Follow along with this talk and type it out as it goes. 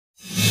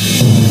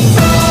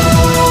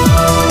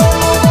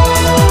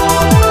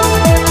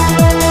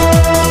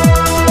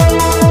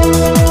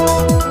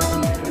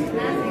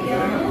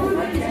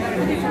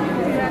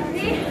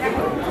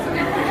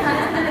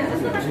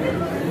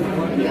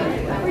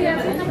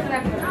So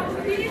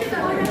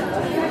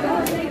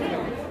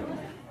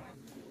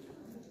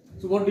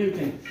what do you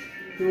think?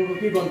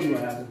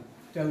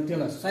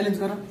 Tell us. Silence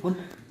kara phone.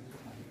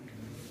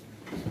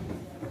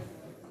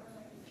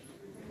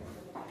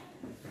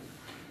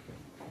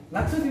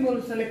 लाग्छ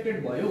तिम्रो selected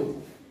भयो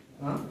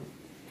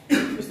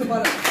यस्तो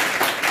पारा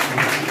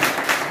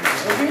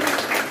ओके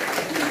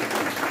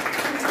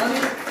अनि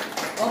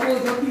अब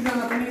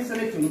जतिजना पनि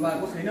सेलेक्ट हुनु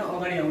भएको छैन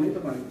अगाडि आउने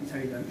तपाईहरु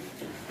पछाडी जानु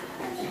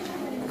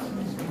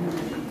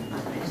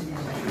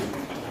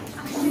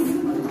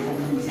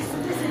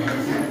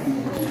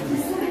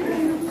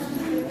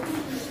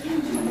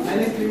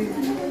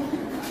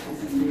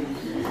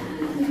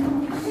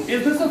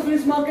Is this a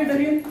fish market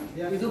again?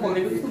 Yeah. Is it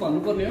भनेको जस्तो भन्नु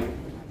पर्ने हो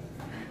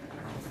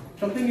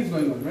Something is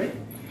going on, right?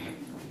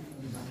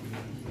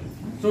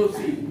 So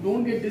see,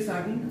 don't get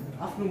disheartened.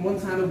 आफ्नो मन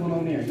सानो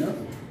बनाउने हैन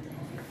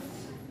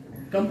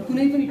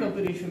कुनै पनि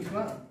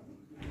कम्पिटिसन्समा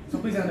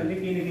सबैजनाले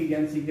केही न केही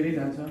ज्ञान सिक्दै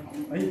जान्छ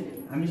है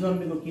हामी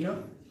जन्मेको किन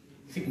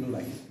सिक्नु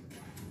लागि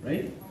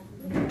राइट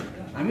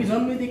हामी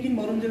जन्मेदेखि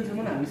मरुन्जेलसम्म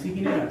हामी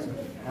सिकिनै रहेछ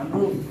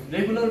हाम्रो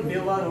रेगुलर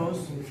व्यवहार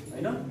होस्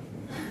हैन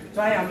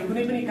चाहे हामी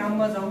कुनै पनि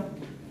काममा जाउँ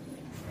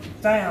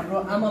चाहे हाम्रो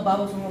आमा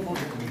बाबासँग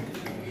बस्नु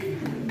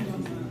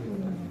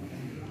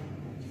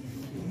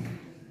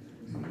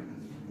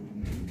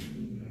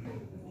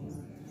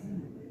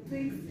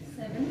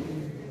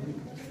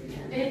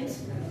 8,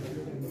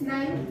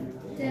 9,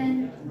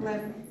 10,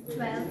 11,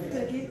 12,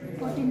 13,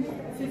 14,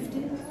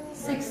 15,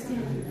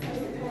 16.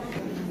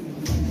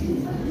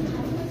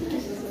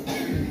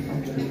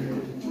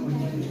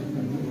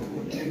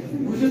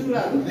 बुझ्यो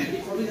कुराहरु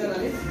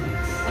सबैजनाले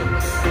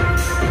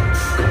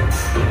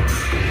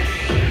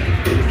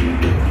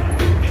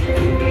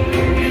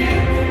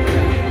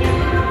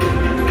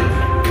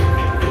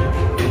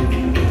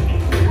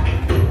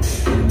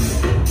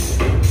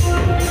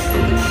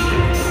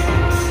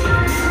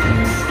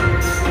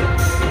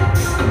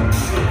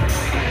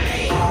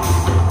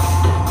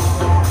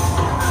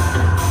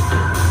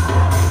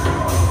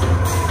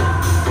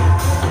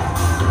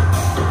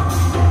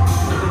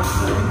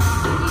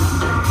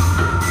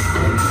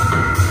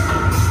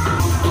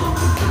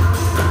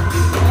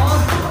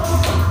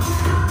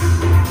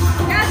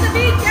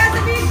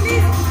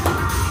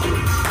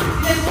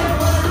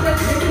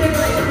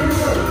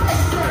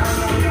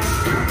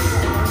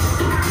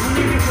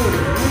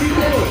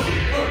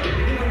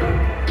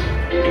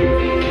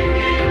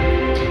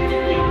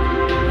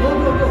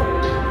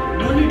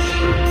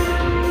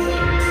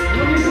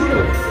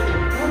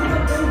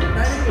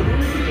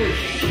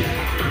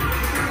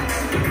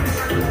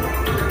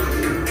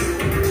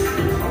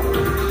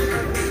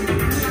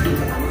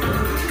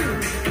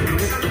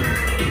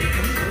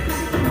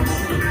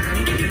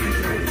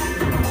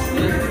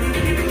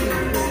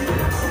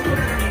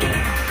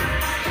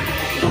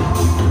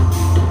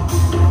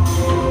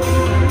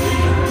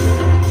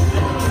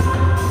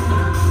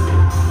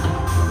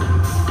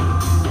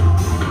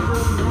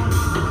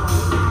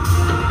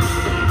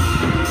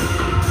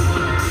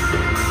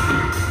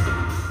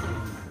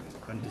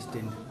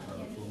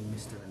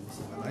Mr and Miss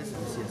Himalayan,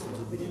 and she has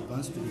also been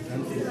advanced to the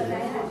country.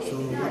 So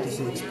what is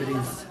your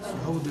experience? So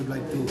how would you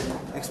like to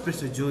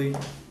express your joy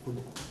for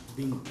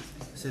being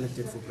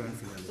selected for grand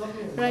finale?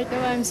 Right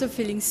now I'm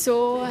feeling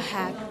so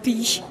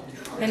happy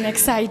and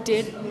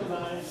excited.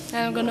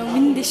 I'm gonna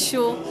win this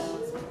show.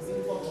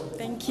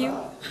 Thank you.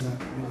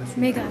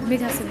 Mega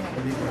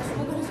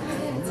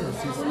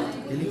She's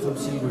hailing from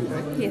Siliguri,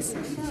 right? Yes.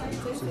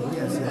 Siliguri,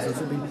 and she has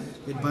also been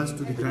advanced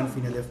to the grand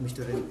finale of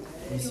Mr and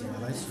Miss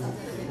Himalayan. So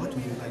what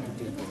would you like to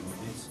tell the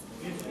audience?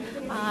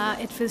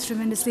 It feels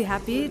tremendously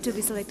happy to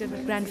be selected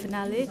for grand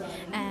finale,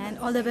 and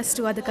all the best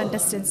to other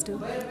contestants too.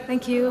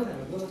 Thank you.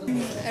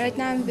 Right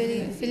now I'm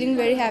feeling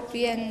very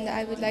happy, and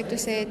I would like to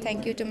say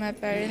thank you to my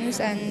parents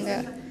and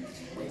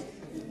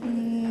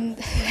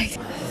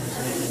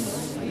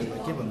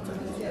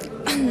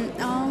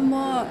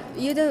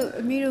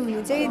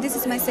this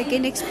is my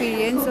second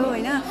experience, so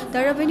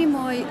तर पनि म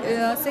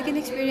second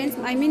experience,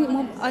 I mean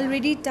म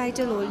already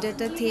title holder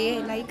त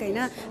थिएँ like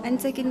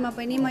and second मा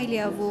पनि मैले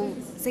अब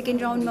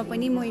second round मा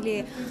पनि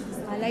मैले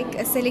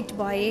like select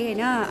भएँ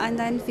and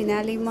then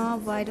finale मा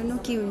I don't know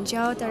के हुन्छ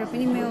तर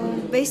पनि म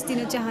best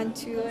दिन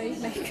चाहन्छु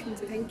like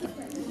thank you.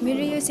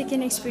 मेरो यो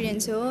second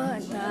experience हो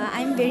अन्त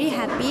I am very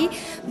happy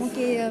म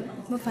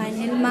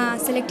final मा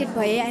selected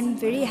भएँ. I am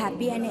very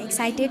happy and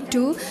excited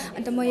too.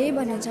 अन्त म यही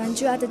भन्न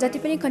चाहन्छु अन्त जति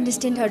पनि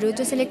contestant हरू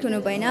जो select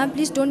हुनु भएन,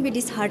 please don't be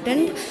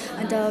disheartened.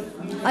 अन्त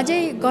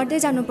अझै गर्दै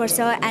जानुपर्छ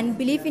and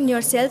believe in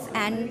yourself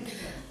and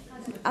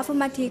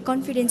आफूमाथि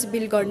confidence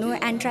build गर्नु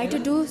and try to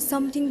do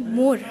something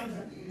more.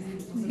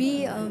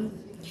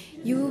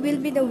 You will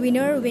be the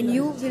winner when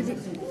you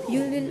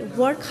will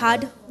work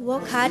hard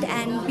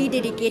and be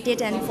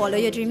dedicated and follow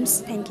your dreams.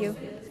 Thank you.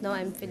 Now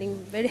I'm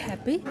feeling very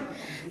happy,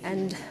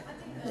 and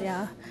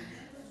yeah,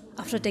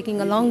 after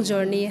taking a long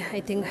journey,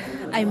 I think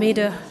I made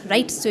a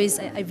right choice.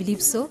 I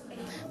believe so.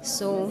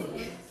 So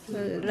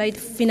right,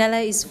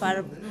 finale is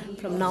far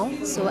from now,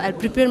 so I'll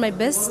prepare my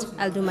best.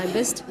 I'll do my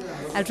best.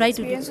 I'll try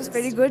to. Experience was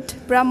very good.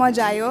 पुरा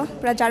मजा आयो,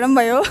 पुरा जाडो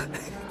भयो.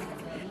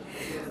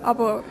 अब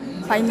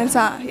final छ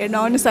हेर्न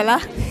आउनुस् होला.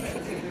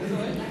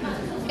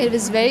 It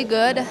was very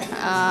good.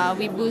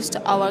 We boost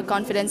our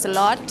confidence a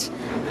lot.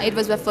 It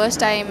was my first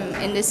time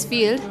in this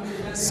field,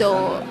 so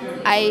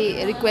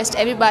I request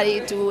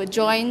everybody to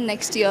join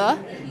next year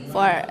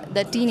for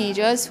the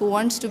teenagers who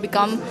wants to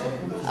become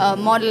a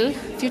model,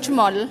 future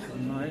model.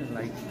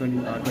 Like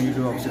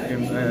 22 of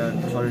September,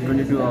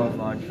 22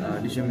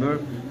 of December,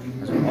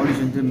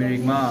 audition to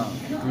Mirik ma,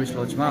 tourist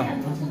lodge ma.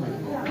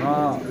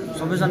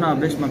 सबैजना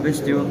बेस्टमा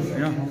best थियो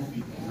हैन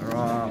र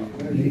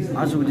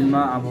आजको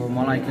दिनमा अब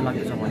मलाई के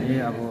लाग्छ भने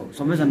अब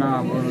सबैजना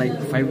अब लाइक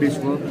 5 days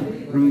को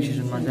ग्रुमिङ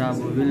सेसनमा चाहिँ अब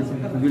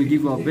विल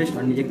गिभ अ बेस्ट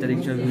अनि 1 तारिख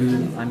चाहिँ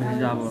हामीले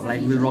चाहिँ अब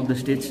like will rock the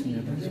stage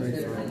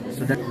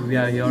so that we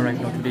are here right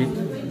now today.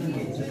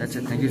 That's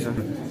it. Thank you, sir.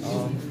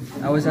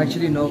 I was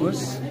actually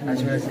nervous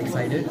as well as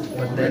excited,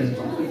 but then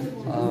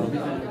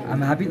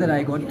I'm happy that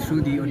I got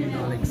through the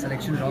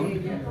selection round,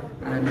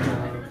 and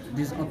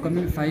these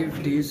upcoming 5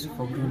 days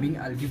for grooming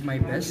I'll give my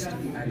best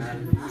and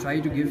I'll try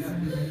to give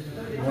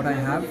what I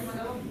have.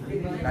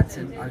 That's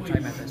it. I'll try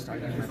my best. I'll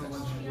give my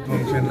best.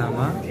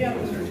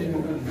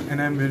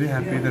 And I'm very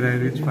happy that I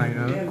reached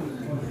final,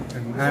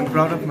 and I'm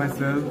proud of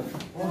myself.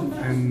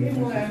 And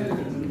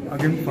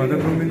again, for the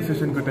grooming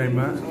session time,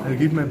 I'll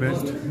give my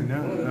best.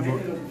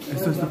 About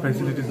it's the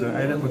facilities.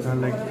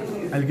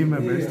 I'll give my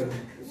best.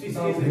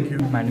 Thank you.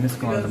 My name is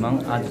Kalimpong.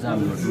 आज चाहिँ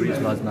हाम्रो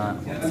tourist लजमा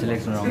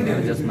selection round थियो,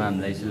 जसमा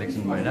हामीलाई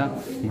selection भएर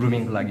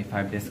ग्रुमिङको लागि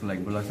 5 days को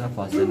लागि बोलाएको छ.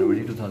 1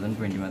 January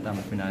 2020 मा त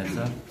हाम्रो फिनाले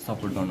छ.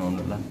 सपोर्ट गर्नु आउनु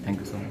होला. Thank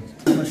you so much.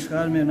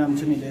 नमस्कार, मेरो नाम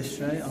चाहिँ निलेश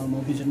राई. म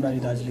बिजनबारी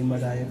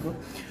दार्जिलिङबाट आएको.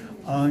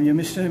 यो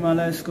मिस्टर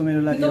हिमालयसको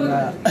मेरो लागि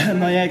एउटा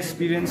नयाँ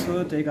एक्सपिरियन्स हो,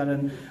 त्यही कारण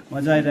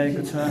मजा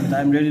आइरहेको छ. And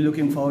I'm really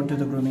looking forward to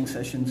the grooming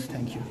sessions.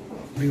 Thank you.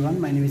 Everyone,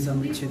 my name is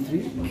Amrit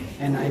Chhetri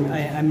and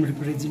I'm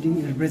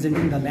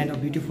representing the land of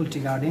beautiful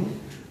tea garden.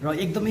 र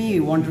एकदमै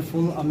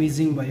wonderful,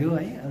 amazing भयो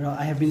है. र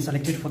I have been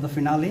selected for the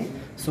finale,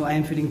 so I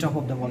am feeling top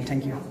of the world.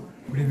 Thank you.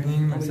 Good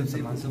evening, myself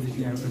Salman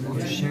Sadiqi. I'm from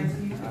Kurseong.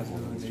 As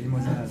धेरै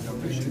मजा आज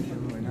audition थियो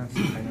हैन,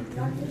 फाइनल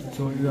थियो.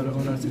 So you are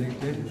all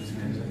selected.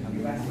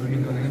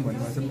 Grooming को लागि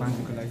भन्नुभएको छ 5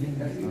 दिनको लागि.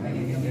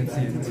 Let's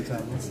see हेर्नुपर्छ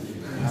अब.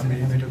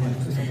 हामीले बेटर गर्न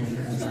सक्छौँ.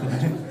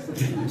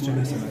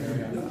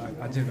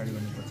 अझै अगाडि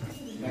गर्नुपर्छ.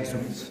 Thanks so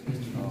much.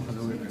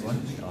 Hello everyone,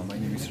 my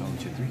name is Ram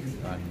Chhetri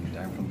and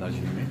I am from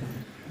Darjeeling.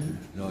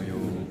 र यो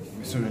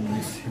Mr and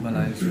Miss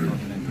Himalayan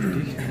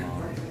 2020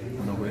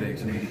 हुन गइरहेको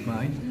छ मिरिकमा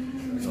है.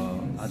 र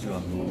आज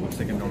हाम्रो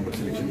सेकेन्ड राउन्डको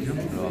सिलेक्सन थियो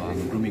र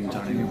हाम्रो ग्रुमिङ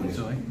चाँडै नै हुन्छ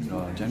है. र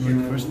January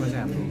 1st मा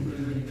चाहिँ हाम्रो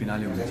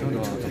फिनाले हुन्छ र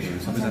तपाईहरु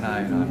सबैजना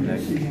आएर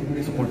हामीलाई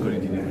सपोर्ट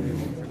गरिदिने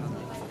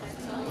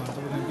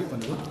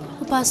भनेको.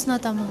 उपासना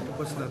Tamang.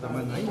 Upasana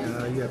Taman,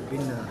 you have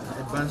been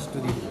advanced to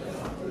the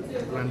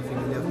grand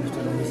finale of Mr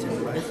and Miss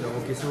Himalayan.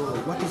 Okay, so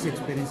what is the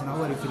experience and how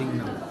are you feeling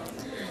now?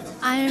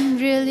 I am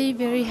really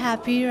very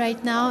happy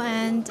right now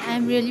and I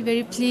am really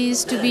very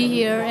pleased to be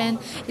here, and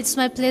it's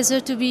my pleasure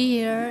to be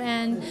here,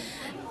 and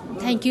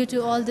thank you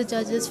to all the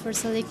judges for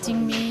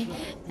selecting me,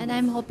 and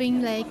I'm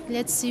hoping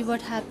let's see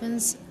what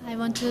happens. I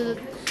want to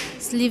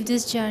live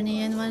this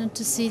journey and want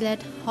to see that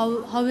how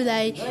will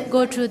I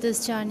go through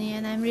this journey,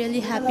 and I'm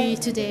really happy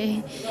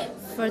today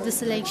for the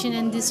selection,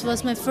 and this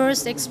was my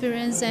first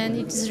experience and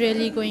it is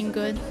really going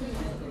good.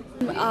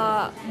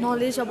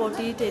 Knowledge about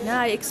it,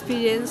 I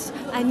experienced,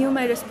 I knew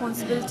my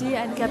responsibility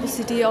and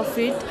capacity of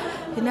it.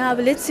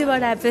 Let's see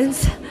what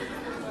happens.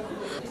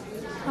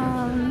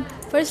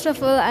 First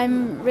of all,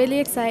 I'm really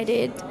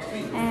excited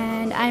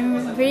and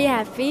I'm very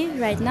happy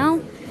right now,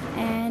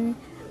 and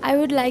I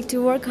would like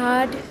to work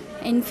hard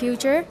in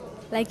future,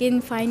 like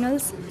in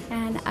finals,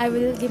 and I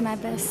will give my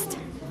best.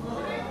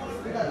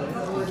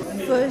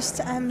 First,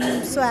 I'm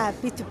so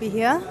happy to be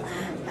here,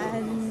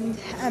 and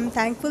I'm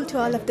thankful to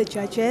all of the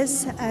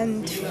judges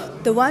and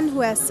the one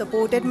who has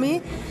supported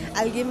me.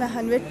 I'll give my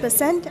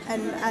 100%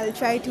 and I'll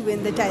try to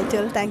win the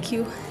title. Thank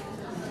you.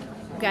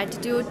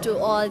 Gratitude to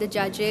all the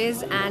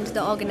judges and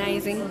the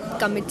organizing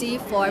committee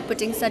for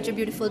putting such a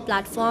beautiful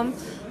platform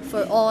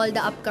for all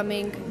the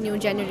upcoming new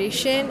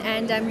generation,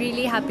 and I'm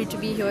really happy to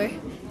be here.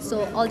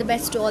 So all the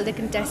best to all the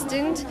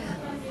contestants.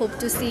 Hope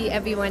to see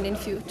everyone in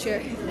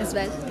future as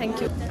well.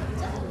 Thank you.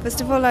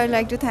 First of all, I'd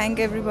like to thank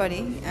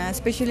everybody,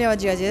 especially our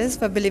judges,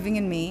 for believing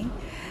in me.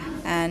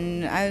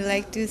 And I would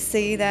like to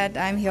say that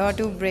I'm here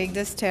to break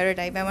the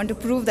stereotype. I want to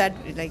prove that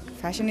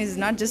fashion is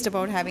not just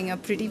about having a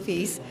pretty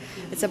face.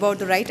 It's about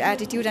the right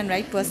attitude and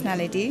right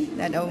personality.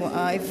 That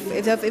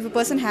if a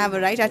person have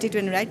a right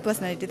attitude and right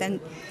personality, then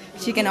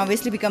she can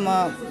obviously become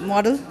a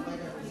model.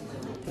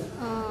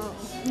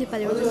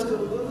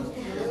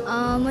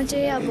 म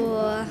चाहिँ अब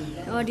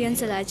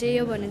अडियन्सहरूलाई चाहिँ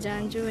यो भन्न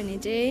चाहन्छु भने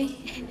चाहिँ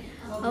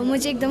अब म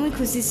चाहिँ एकदमै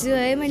खुसी छु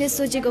है. मैले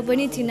सोचेको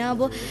पनि थिइनँ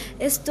अब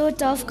यस्तो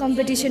टफ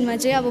कम्पिटिसनमा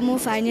चाहिँ अब म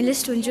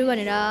फाइनलिस्ट हुन्छु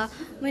भनेर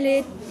मैले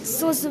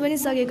सोच्नु पनि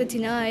सकेको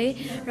थिइनँ है,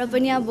 र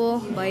पनि अब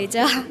भएछ.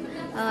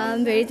 आइ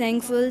am very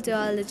thankful to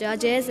all the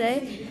जजेस है.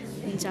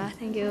 हुन्छ,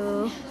 thank you.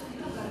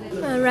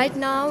 Right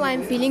now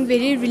I'm feeling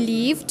very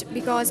relieved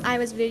because I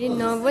was very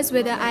nervous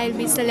whether I'll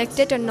be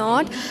selected or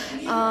not.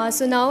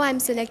 So now I'm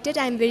selected.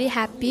 I'm very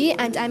happy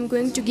and I'm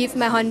going to give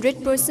my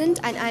 100%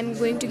 and I'm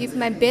going to give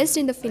my best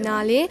in the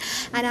finale,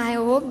 and I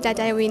hope that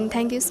I win.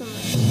 Thank you so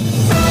much.